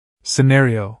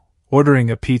Scenario: ordering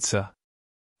a pizza.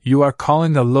 You are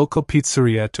calling a local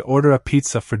pizzeria to order a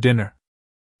pizza for dinner.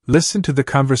 Listen to the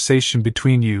conversation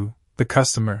between you, the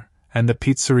customer, and the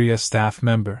pizzeria staff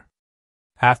member.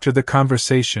 After the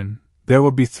conversation, there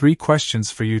will be 3 questions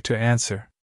for you to answer.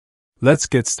 Let's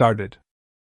get started.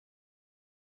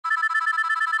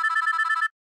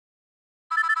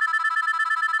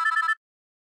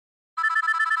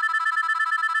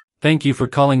 Thank you for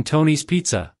calling Tony's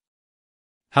Pizza.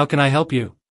 How can I help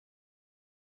you?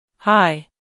 Hi.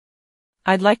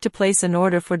 I'd like to place an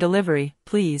order for delivery,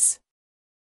 please.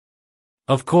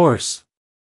 Of course.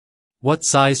 What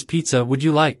size pizza would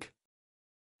you like?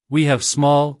 We have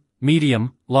small,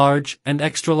 medium, large, and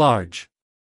extra large.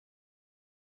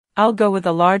 I'll go with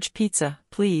a large pizza,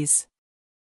 please.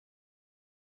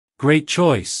 Great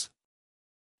choice.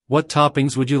 What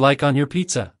toppings would you like on your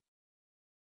pizza?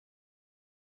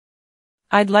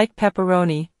 I'd like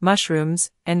pepperoni,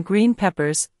 mushrooms, and green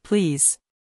peppers, please.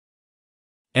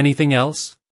 Anything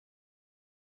else?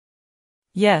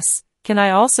 Yes, can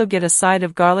I also get a side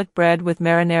of garlic bread with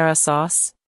marinara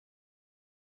sauce?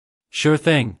 Sure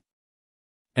thing.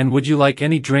 And would you like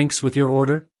any drinks with your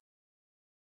order?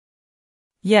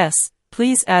 Yes,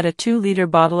 please add a 2-liter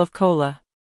bottle of cola.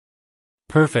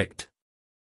 Perfect.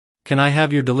 Can I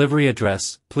have your delivery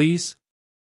address, please?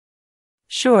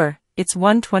 Sure, it's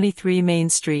 123 Main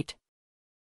Street.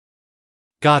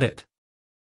 Got it.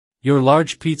 Your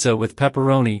large pizza with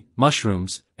pepperoni,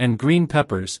 mushrooms, and green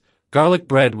peppers, garlic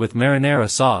bread with marinara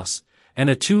sauce, and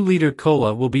a 2-liter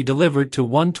cola will be delivered to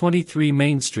 123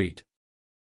 Main Street.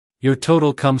 Your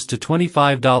total comes to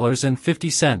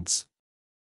 $25.50.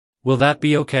 Will that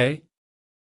be okay?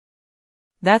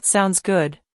 That sounds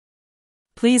good.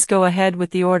 Please go ahead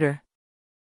with the order.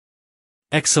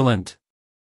 Excellent.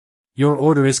 Your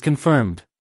order is confirmed.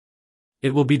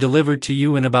 It will be delivered to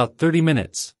you in about 30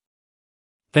 minutes.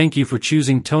 Thank you for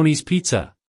choosing Tony's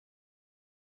Pizza.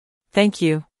 Thank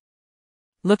you.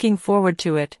 Looking forward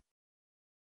to it.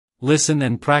 Listen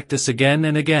and practice again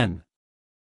and again.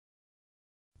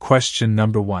 Question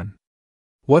number 1.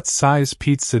 What size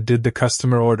pizza did the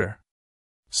customer order?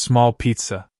 Small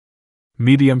pizza,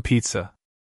 medium pizza,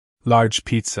 large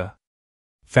pizza,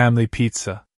 family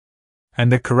pizza. And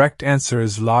the correct answer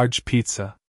is large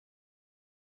pizza.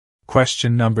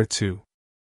 Question number 2.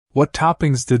 What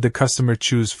toppings did the customer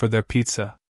choose for their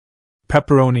pizza?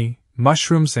 Pepperoni,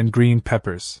 mushrooms, and green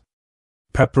peppers.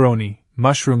 Pepperoni,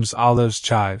 mushrooms, olives,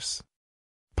 chives.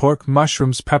 Pork,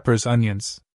 mushrooms, peppers,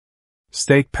 onions.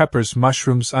 Steak, peppers,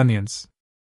 mushrooms, onions.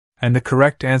 And the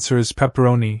correct answer is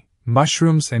pepperoni,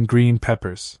 mushrooms, and green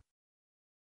peppers.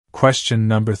 Question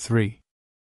number 3.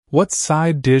 What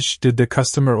side dish did the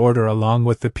customer order along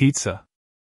with the pizza?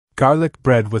 Garlic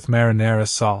bread with marinara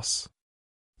sauce.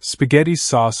 Spaghetti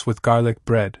sauce with garlic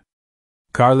bread.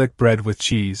 Garlic bread with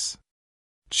cheese.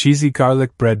 Cheesy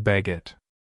garlic bread baguette.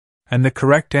 And the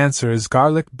correct answer is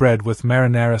garlic bread with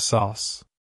marinara sauce.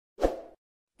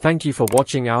 Thank you for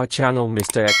watching our channel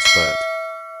Mr. Expert.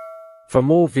 For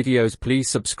more videos please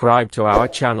subscribe to our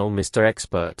channel Mr.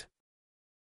 Expert.